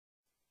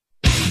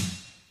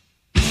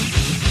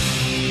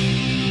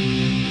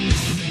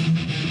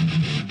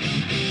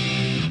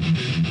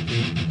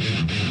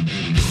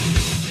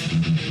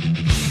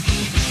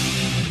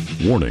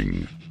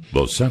Warning: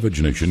 the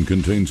Savage Nation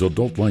contains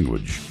adult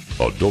language,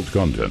 adult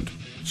content,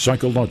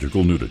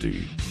 psychological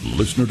nudity.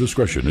 Listener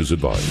discretion is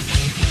advised.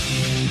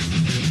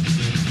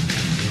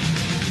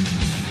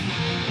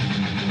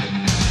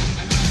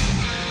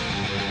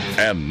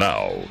 And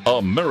now,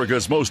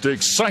 America's most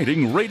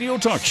exciting radio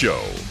talk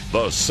show,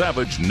 The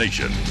Savage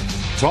Nation.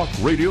 Talk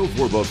radio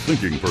for the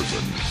thinking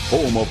person,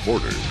 home of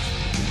borders,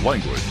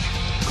 language,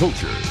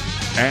 culture.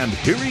 And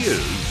here he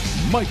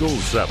is, Michael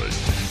Savage.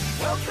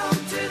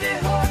 Welcome to the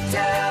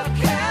Hotel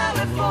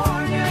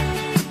California.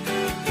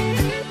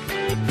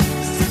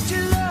 Such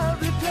a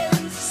lovely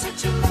place,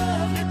 such a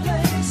lovely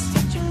place,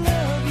 such a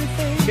lovely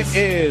face. It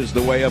is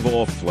the way of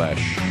all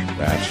flesh.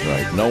 That's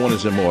right. No one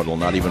is immortal,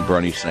 not even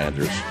Bernie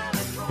Sanders.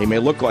 He may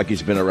look like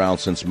he's been around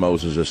since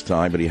Moses'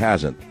 time, but he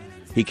hasn't.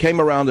 He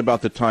came around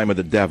about the time of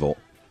the devil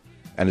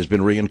and has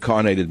been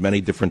reincarnated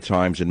many different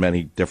times in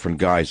many different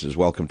guises.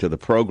 Welcome to the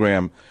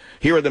program.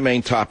 Here are the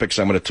main topics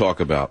I'm going to talk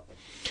about.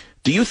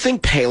 Do you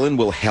think Palin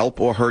will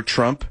help or hurt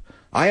Trump?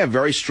 I have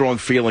very strong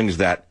feelings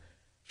that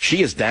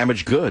she is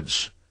damaged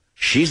goods.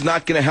 She's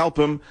not going to help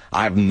him.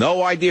 I have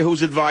no idea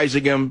who's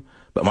advising him,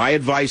 but my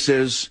advice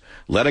is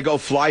let her go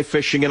fly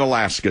fishing in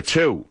Alaska,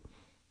 too.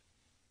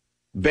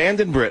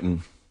 Banned in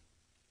Britain.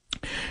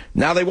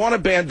 Now, they want to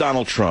ban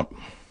Donald Trump.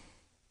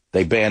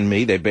 They banned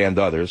me. They banned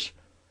others.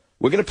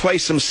 We're going to play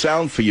some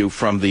sound for you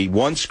from the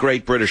once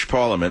great British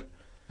Parliament,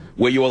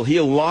 where you will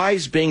hear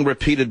lies being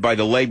repeated by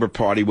the Labour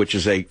Party, which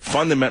is a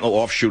fundamental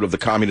offshoot of the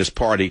Communist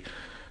Party.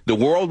 The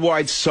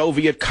worldwide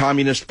Soviet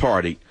Communist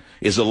Party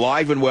is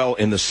alive and well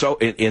in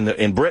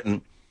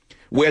Britain,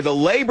 where the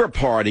Labour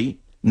Party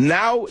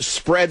now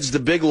spreads the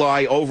big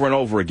lie over and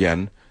over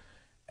again.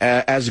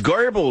 As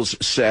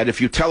Goebbels said,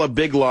 if you tell a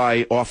big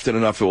lie often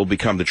enough, it will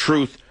become the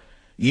truth.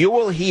 You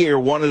will hear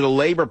one of the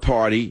Labour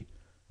Party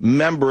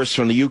members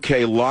from the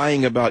UK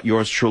lying about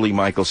yours truly,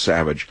 Michael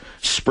Savage,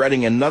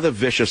 spreading another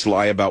vicious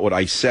lie about what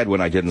I said when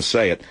I didn't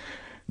say it.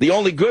 The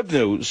only good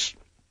news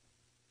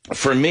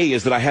for me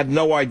is that I had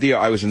no idea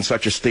I was in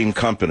such esteemed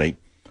company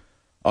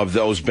of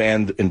those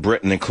banned in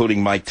Britain,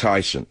 including Mike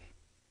Tyson.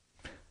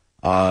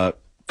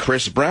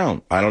 Chris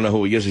Brown, I don't know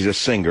who he is. He's a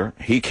singer.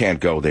 He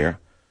can't go there.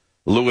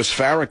 Louis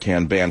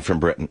Farrakhan banned from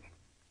Britain.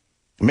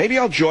 Maybe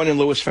I'll join in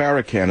Louis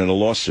Farrakhan in a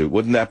lawsuit.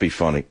 Wouldn't that be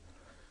funny?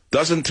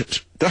 Isn't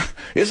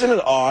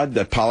it odd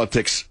that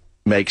politics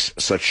makes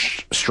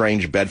such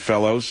strange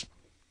bedfellows?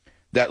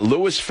 That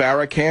Louis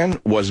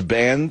Farrakhan was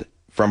banned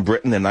from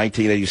Britain in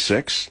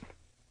 1986.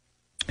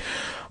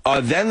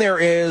 Then there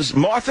is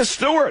Martha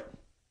Stewart.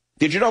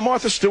 Did you know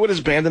Martha Stewart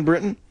is banned in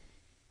Britain?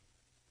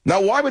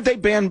 Now, why would they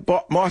ban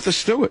Martha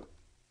Stewart?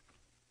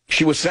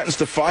 She was sentenced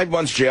to 5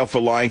 months jail for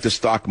lying to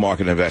stock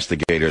market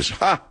investigators.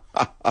 By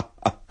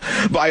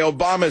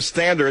Obama's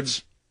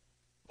standards,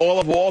 all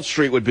of Wall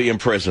Street would be in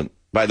prison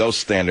by those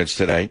standards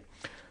today.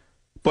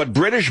 But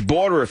British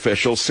border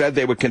officials said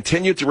they would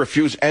continue to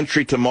refuse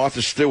entry to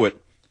Martha Stewart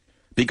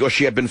because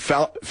she had been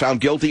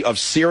found guilty of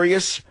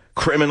serious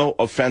criminal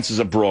offenses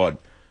abroad.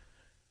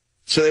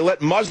 So they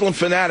let Muslim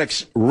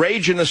fanatics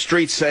rage in the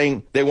streets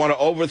saying they want to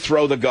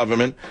overthrow the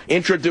government,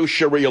 introduce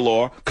Sharia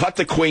law, cut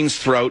the Queen's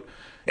throat,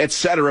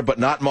 etc., but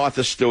not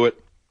Martha Stewart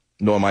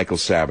nor Michael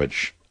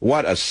Savage.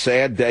 What a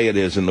sad day it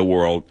is in the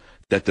world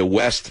that the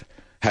West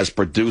has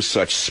produced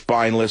such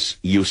spineless,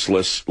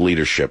 useless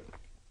leadership.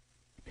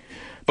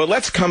 But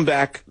let's come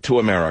back to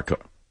America.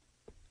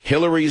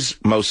 Hillary's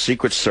most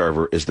secret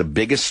server is the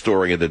biggest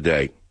story of the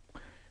day.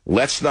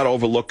 Let's not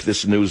overlook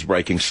this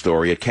news-breaking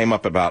story. It came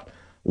up about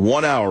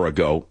 1 hour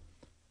ago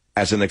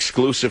as an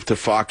exclusive to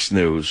Fox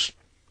News.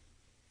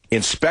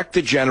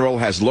 Inspector General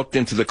has looked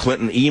into the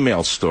Clinton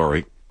email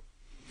story,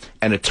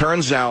 and it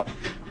turns out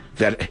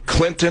that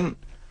Clinton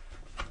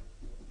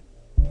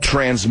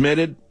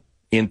transmitted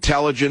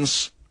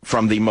intelligence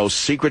from the most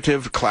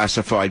secretive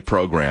classified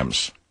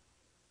programs.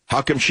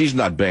 How come she's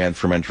not banned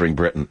from entering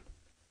Britain?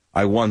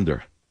 I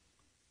wonder.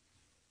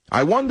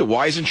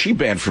 Why isn't she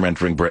banned from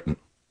entering Britain?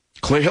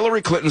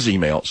 Hillary Clinton's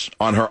emails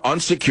on her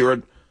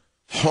unsecured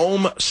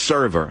home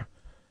server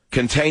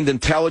contained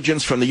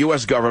intelligence from the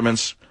U.S.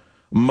 government's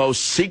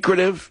most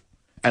secretive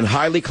and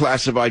highly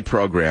classified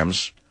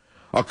programs,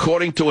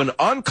 according to an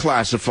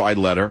unclassified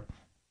letter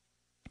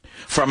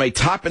from a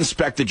top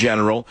inspector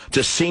general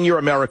to senior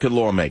American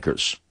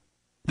lawmakers.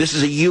 This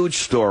is a huge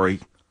story.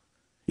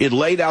 It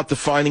laid out the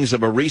findings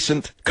of a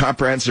recent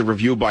comprehensive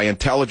review by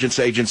intelligence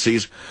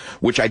agencies,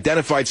 which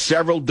identified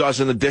several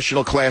dozen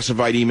additional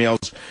classified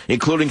emails,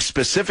 including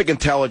specific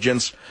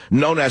intelligence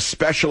known as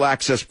special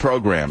access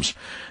programs.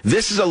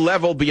 This is a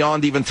level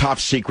beyond even top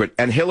secret,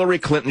 and Hillary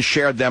Clinton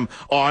shared them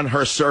on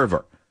her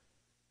server.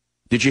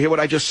 Did you hear what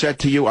I just said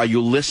to you? Are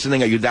you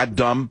listening? Are you that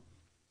dumb?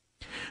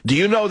 Do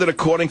you know that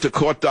according to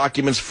court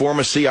documents,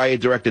 former CIA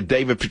Director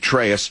David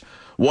Petraeus,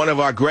 one of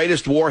our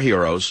greatest war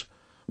heroes,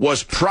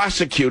 was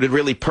prosecuted,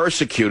 really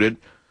persecuted,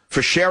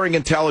 for sharing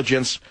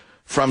intelligence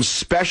from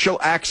special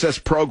access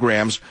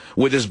programs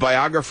with his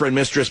biographer and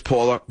mistress,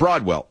 Paula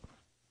Broadwell.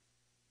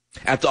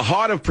 At the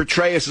heart of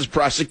Petraeus'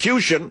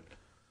 prosecution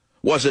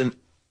was an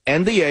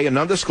NDA, a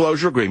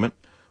non-disclosure agreement,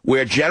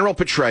 where General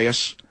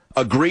Petraeus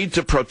agreed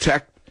to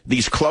protect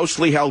these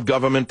closely held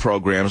government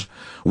programs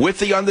with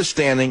the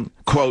understanding,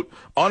 quote,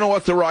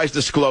 unauthorized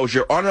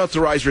disclosure,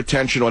 unauthorized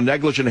retention, or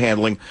negligent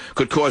handling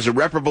could cause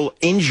irreparable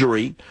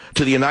injury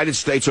to the United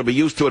States or be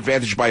used to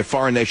advantage by a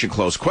foreign nation,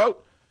 close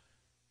quote.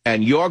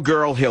 And your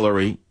girl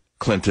Hillary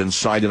Clinton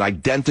signed an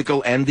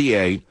identical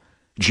NDA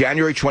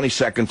January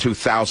 22nd,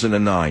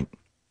 2009.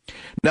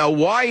 Now,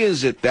 why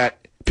is it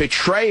that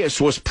Petraeus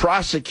was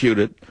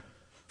prosecuted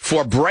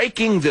for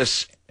breaking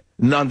this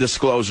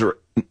non-disclosure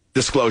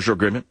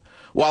agreement,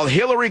 while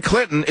Hillary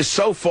Clinton is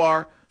so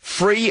far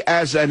free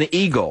as an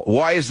eagle?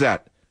 Why is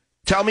that?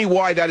 Tell me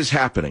why that is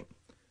happening.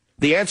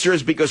 The answer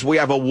is because we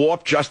have a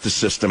warped justice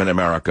system in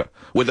America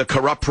with a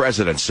corrupt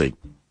presidency.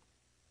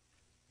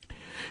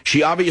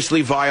 She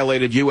obviously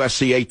violated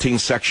USC 18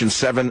 Section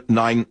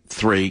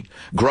 793,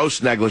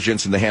 gross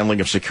negligence in the handling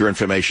of secure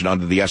information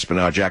under the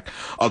Espionage Act,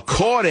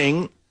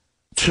 according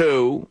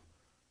to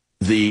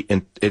the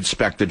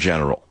Inspector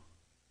General.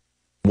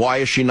 Why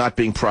is she not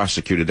being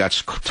prosecuted?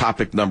 That's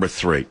topic number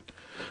 3.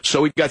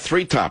 So we've got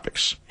 3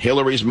 topics.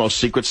 Hillary's most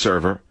secret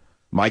server,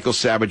 Michael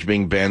Savage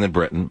being banned in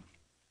Britain.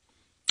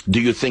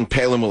 Do you think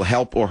Palin will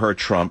help or hurt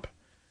Trump?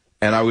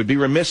 And I would be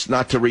remiss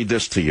not to read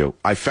this to you.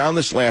 I found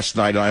this last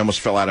night and I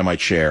almost fell out of my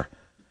chair.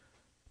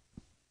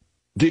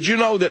 Did you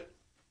know that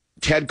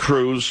Ted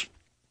Cruz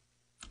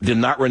did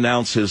not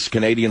renounce his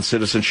Canadian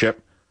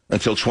citizenship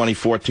until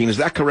 2014? Is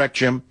that correct,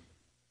 Jim?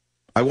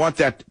 I want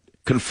that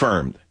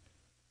confirmed.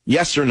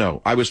 Yes or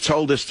no? I was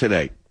told this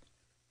today.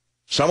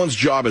 Someone's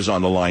job is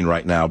on the line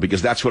right now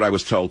because that's what I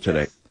was told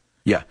today.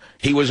 Yeah.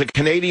 He was a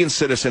Canadian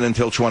citizen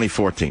until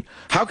 2014.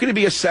 How could he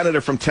be a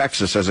senator from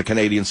Texas as a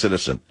Canadian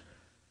citizen?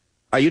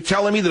 Are you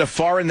telling me that a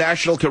foreign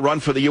national could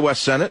run for the U.S.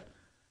 Senate?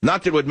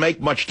 Not that it would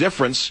make much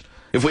difference.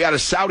 If we had a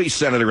Saudi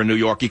senator in New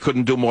York, he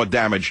couldn't do more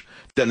damage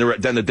than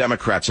the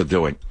Democrats are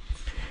doing.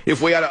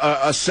 If we had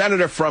a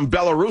senator from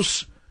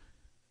Belarus,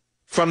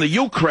 from the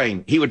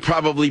Ukraine, he would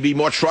probably be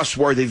more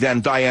trustworthy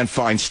than Dianne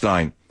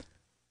Feinstein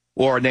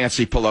or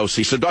Nancy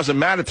Pelosi. So it doesn't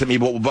matter to me,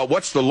 but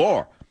what's the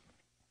law?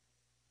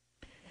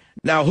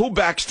 Now, who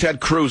backs Ted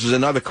Cruz is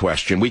another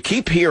question. We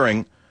keep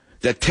hearing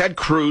that Ted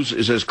Cruz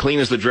is as clean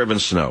as the driven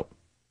snow.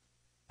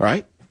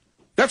 Right?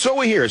 That's all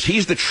we hear is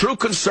he's the true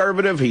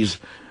conservative. He's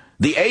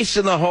the ace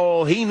in the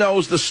hole. He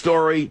knows the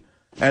story.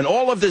 And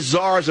all of the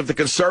czars of the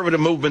conservative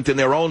movement in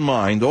their own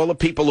mind, all the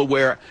people who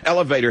wear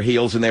elevator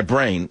heels in their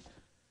brain,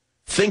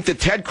 think that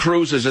Ted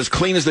Cruz is as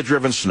clean as the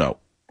driven snow.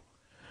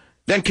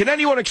 Then can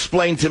anyone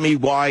explain to me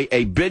why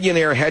a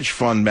billionaire hedge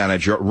fund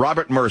manager,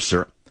 Robert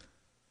Mercer,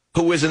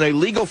 who is in a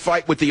legal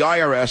fight with the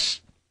IRS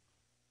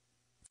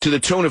to the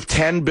tune of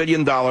 $10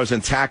 billion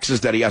in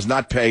taxes that he has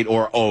not paid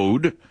or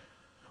owed,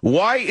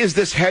 why is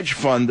this hedge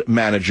fund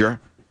manager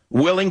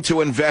willing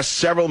to invest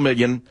several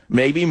million,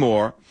 maybe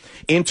more,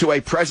 into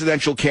a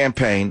presidential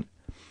campaign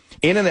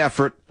in an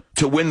effort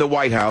to win the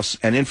White House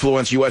and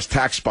influence U.S.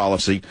 tax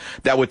policy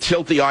that would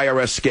tilt the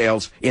IRS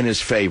scales in his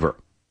favor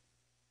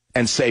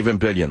and save him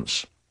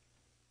billions?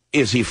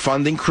 Is he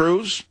funding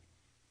Cruz?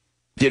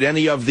 Did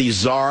any of the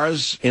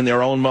czars in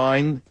their own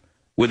mind,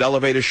 with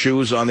elevator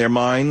shoes on their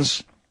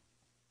minds?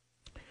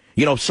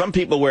 You know, some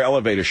people wear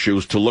elevator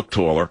shoes to look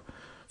taller.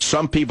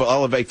 Some people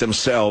elevate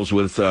themselves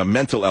with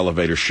mental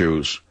elevator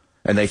shoes,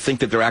 and they think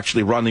that they're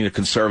actually running the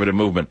conservative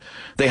movement.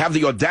 They have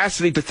the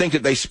audacity to think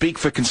that they speak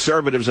for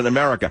conservatives in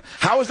America.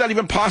 How is that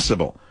even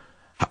possible?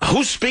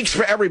 Who speaks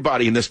for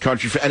everybody in this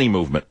country for any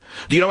movement?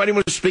 Do you know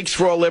anyone who speaks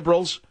for all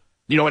liberals?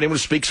 Do you know anyone who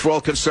speaks for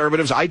all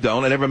conservatives? I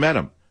don't. I never met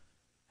him.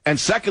 And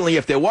secondly,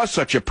 if there was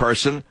such a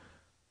person,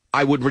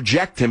 I would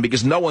reject him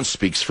because no one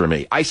speaks for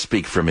me. I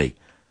speak for me.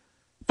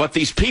 But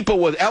these people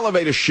with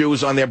elevator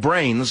shoes on their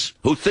brains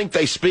who think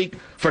they speak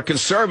for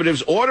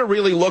conservatives ought to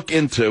really look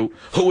into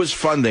who is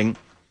funding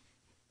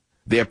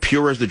their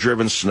pure as the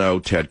driven snow,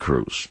 Ted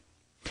Cruz.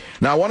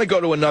 Now, I want to go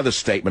to another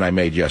statement I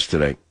made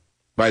yesterday.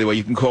 By the way,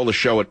 you can call the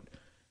show at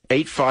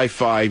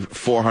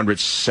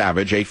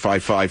 855-400-SAVAGE,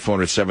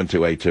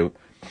 855-400-7282.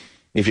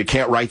 If you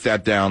can't write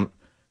that down,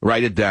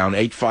 write it down,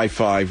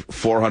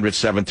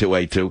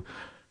 855-400-7282.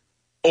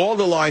 All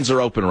the lines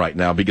are open right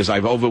now because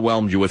I've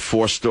overwhelmed you with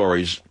 4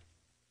 stories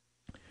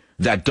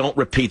that don't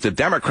repeat the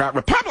Democrat,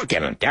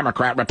 Republican,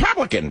 Democrat,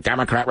 Republican,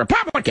 Democrat,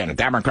 Republican,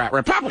 Democrat,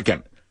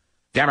 Republican,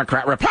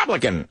 Democrat,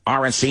 Republican,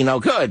 RNC no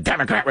good,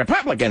 Democrat,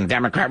 Republican,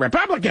 Democrat,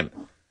 Republican.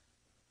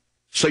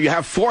 So you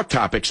have 4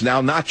 topics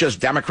now, not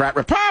just Democrat,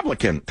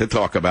 Republican to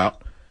talk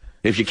about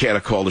if you care to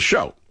call the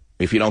show.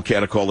 If you don't care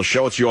to call the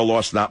show, it's your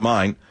loss, not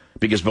mine,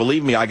 because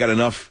believe me, I got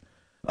enough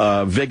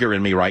vigor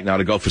in me right now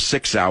to go for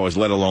 6 hours,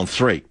 let alone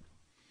 3.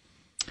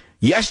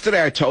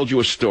 Yesterday I told you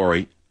a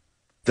story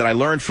that I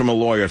learned from a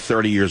lawyer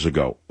 30 years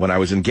ago when I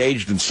was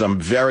engaged in some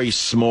very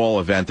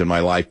small event in my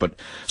life, but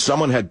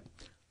someone had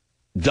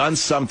done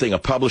something, a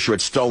publisher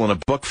had stolen a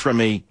book from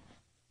me,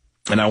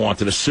 and I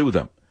wanted to sue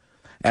them.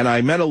 And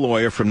I met a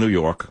lawyer from New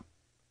York,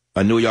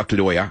 a New York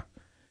lawyer,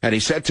 and he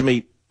said to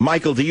me,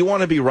 Michael, do you want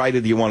to be right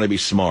or do you want to be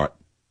smart?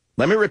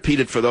 Let me repeat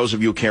it for those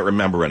of you who can't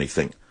remember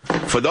anything.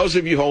 For those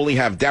of you who only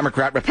have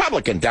Democrat,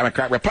 Republican,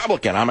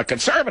 I'm a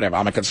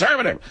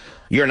conservative.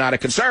 You're not a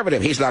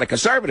conservative. He's not a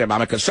conservative.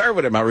 I'm a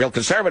conservative. I'm a real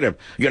conservative.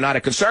 You're not a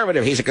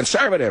conservative. He's a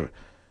conservative.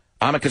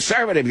 I'm a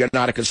conservative. You're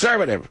not a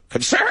conservative.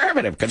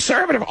 Conservative.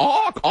 Conservative.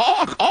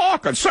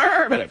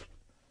 Conservative.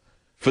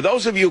 For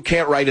those of you who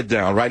can't write it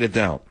down, write it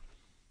down.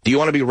 Do you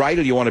want to be right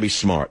or do you want to be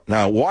smart?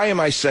 Now, why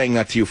am I saying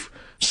that to you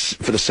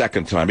for the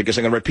second time? Because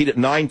I'm going to repeat it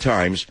 9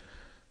 times,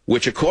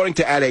 which according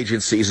to ad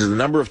agencies is the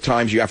number of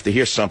times you have to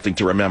hear something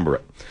to remember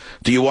it.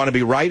 Do you want to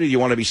be right or do you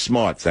want to be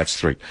smart? That's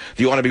 3.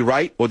 Do you want to be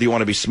right or do you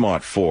want to be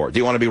smart? 4. Do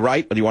you want to be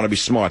right or do you want to be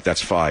smart?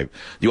 That's 5. Do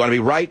you want to be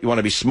right? You want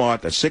to be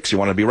smart? That's 6. You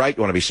want to be right?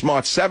 You want to be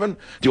smart? 7. Do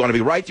you want to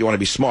be right? You want to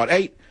be smart?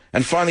 8.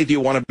 And finally, do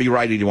you want to be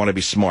right or do you want to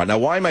be smart? Now,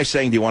 why am I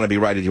saying do you want to be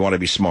right or do you want to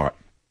be smart?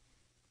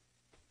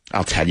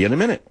 I'll tell you in a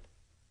minute.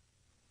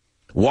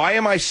 Why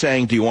am I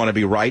saying do you want to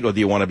be right or do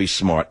you want to be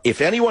smart? If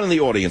anyone in the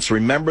audience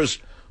remembers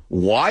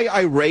why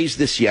I raised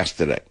this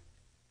yesterday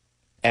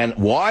and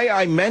why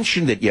I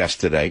mentioned it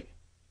yesterday,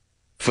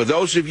 for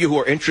those of you who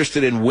are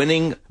interested in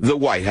winning the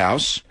White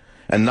House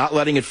and not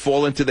letting it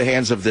fall into the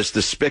hands of this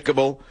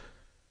despicable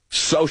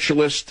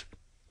socialist,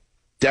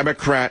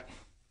 Democrat,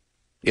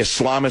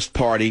 Islamist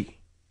party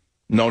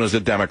known as the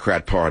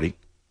Democrat Party,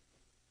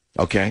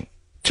 okay?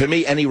 To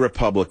me, any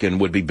Republican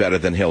would be better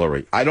than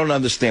Hillary. I don't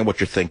understand what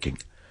you're thinking.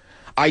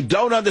 I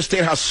don't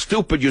understand how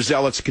stupid you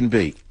zealots can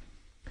be.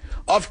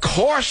 Of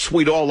course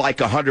we'd all like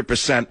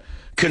 100%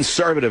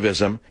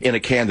 conservatism in a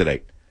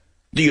candidate.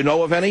 Do you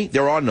know of any?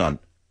 There are none.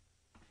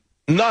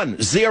 None.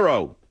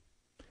 0.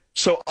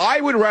 So I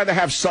would rather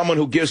have someone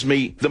who gives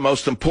me the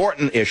most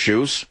important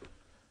issues,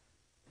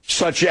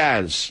 such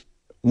as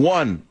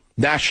 1,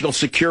 national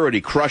security,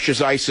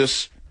 crushes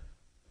ISIS.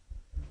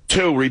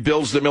 2,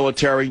 rebuilds the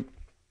military,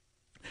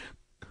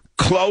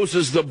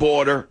 closes the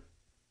border,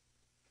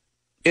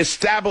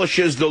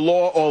 establishes the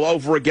law all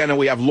over again, and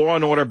we have law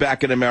and order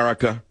back in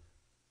America.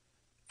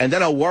 And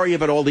then I'll worry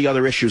about all the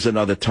other issues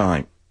another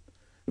time.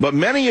 But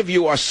many of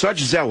you are such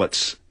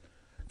zealots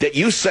that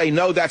you say,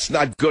 no, that's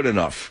not good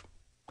enough.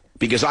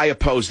 Because I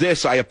oppose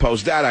this, I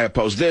oppose that, I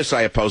oppose this,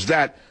 I oppose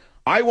that.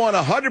 I want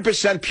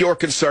 100% pure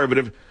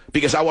conservative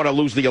because I want to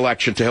lose the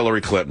election to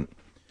Hillary Clinton.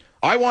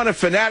 I want a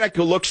fanatic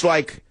who looks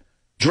like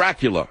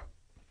Dracula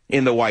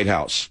in the White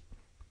House.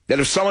 That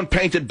if someone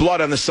painted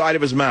blood on the side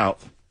of his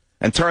mouth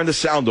and turned the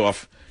sound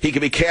off, he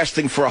could be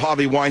casting for a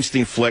Harvey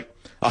Weinstein flick,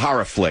 a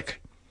horror flick.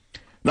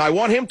 Now, I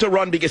want him to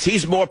run because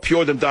he's more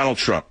pure than Donald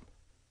Trump.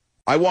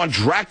 I want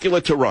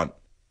Dracula to run,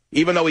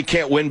 even though he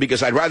can't win,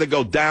 because I'd rather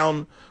go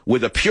down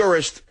with a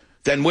purist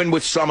than win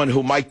with someone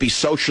who might be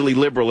socially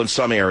liberal in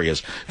some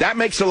areas. That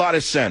makes a lot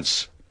of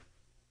sense.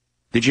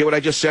 Did you hear what I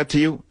just said to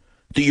you?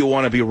 Do you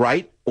want to be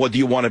right or do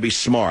you want to be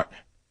smart?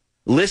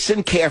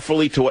 Listen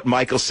carefully to what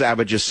Michael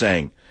Savage is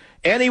saying.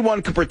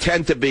 Anyone can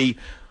pretend to be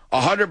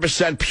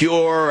 100%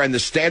 pure and the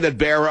standard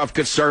bearer of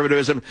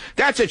conservatism.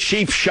 That's a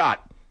cheap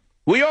shot.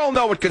 We all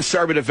know what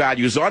conservative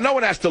values are. No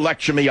one has to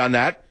lecture me on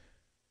that.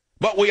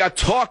 But we are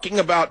talking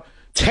about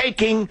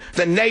taking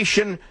the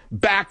nation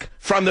back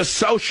from the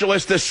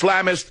socialist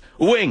Islamist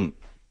wing,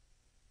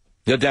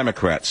 the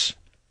Democrats.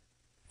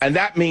 And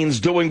that means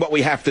doing what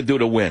we have to do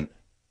to win.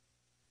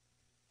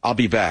 I'll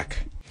be back.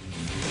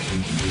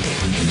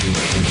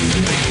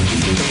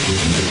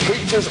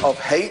 Preachers of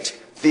hate,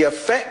 the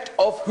effect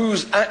of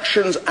whose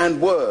actions and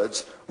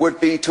words would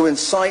be to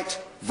incite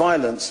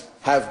violence,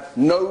 have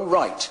no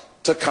right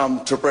to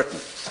come to Britain.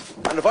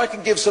 And if I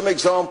can give some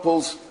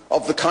examples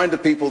of the kind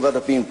of people that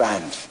have been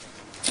banned.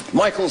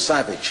 Michael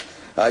Savage,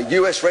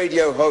 US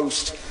radio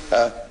host,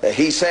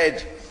 he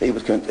said,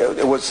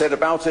 it was said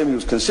about him, he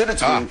was considered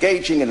to be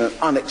engaging in an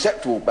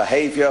unacceptable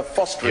behavior,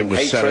 fostering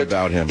hatred. Said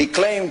about him. He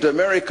claimed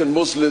American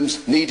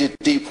Muslims needed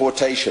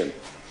deportation.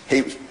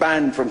 He was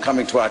banned from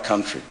coming to our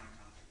country.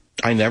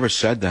 I never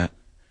said that.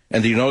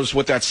 And do you notice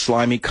what that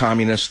slimy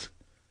communist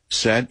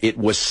said? It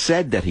was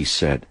said that he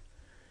said.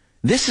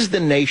 This is the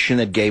nation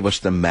that gave us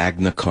the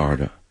Magna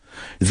Carta.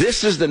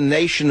 This is the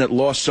nation that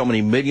lost so many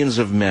millions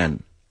of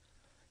men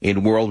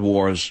in World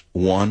Wars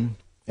I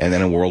and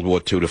then in World War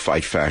II to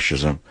fight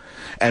fascism.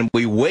 And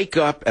we wake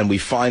up and we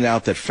find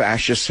out that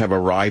fascists have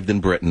arrived in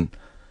Britain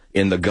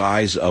in the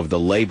guise of the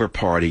Labour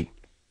Party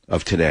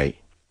of today.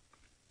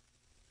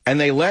 And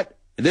they let,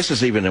 this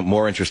is even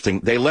more interesting,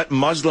 they let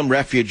Muslim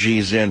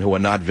refugees in who are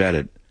not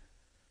vetted.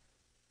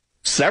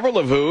 Several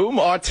of whom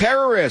are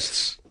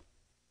terrorists.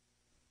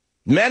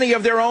 Many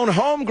of their own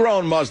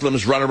homegrown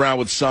Muslims run around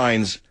with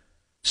signs,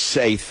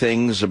 say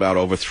things about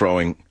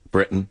overthrowing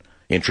Britain,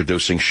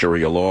 introducing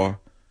Sharia law,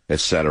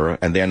 etc.,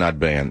 and they're not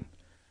banned.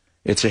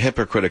 It's a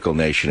hypocritical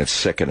nation. It's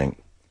sickening.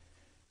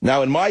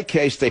 Now, in my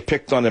case, they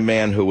picked on a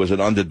man who was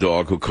an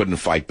underdog who couldn't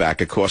fight back.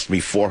 It cost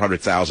me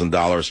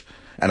 $400,000,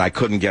 and I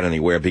couldn't get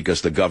anywhere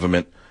because the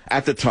government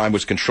at the time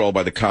was controlled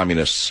by the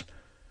communists,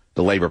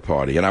 the Labour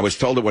Party. And I was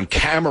told that when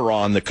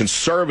Cameron, the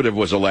conservative,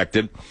 was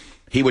elected,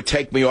 he would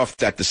take me off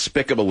that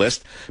despicable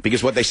list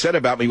because what they said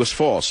about me was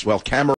false. Well, Cameron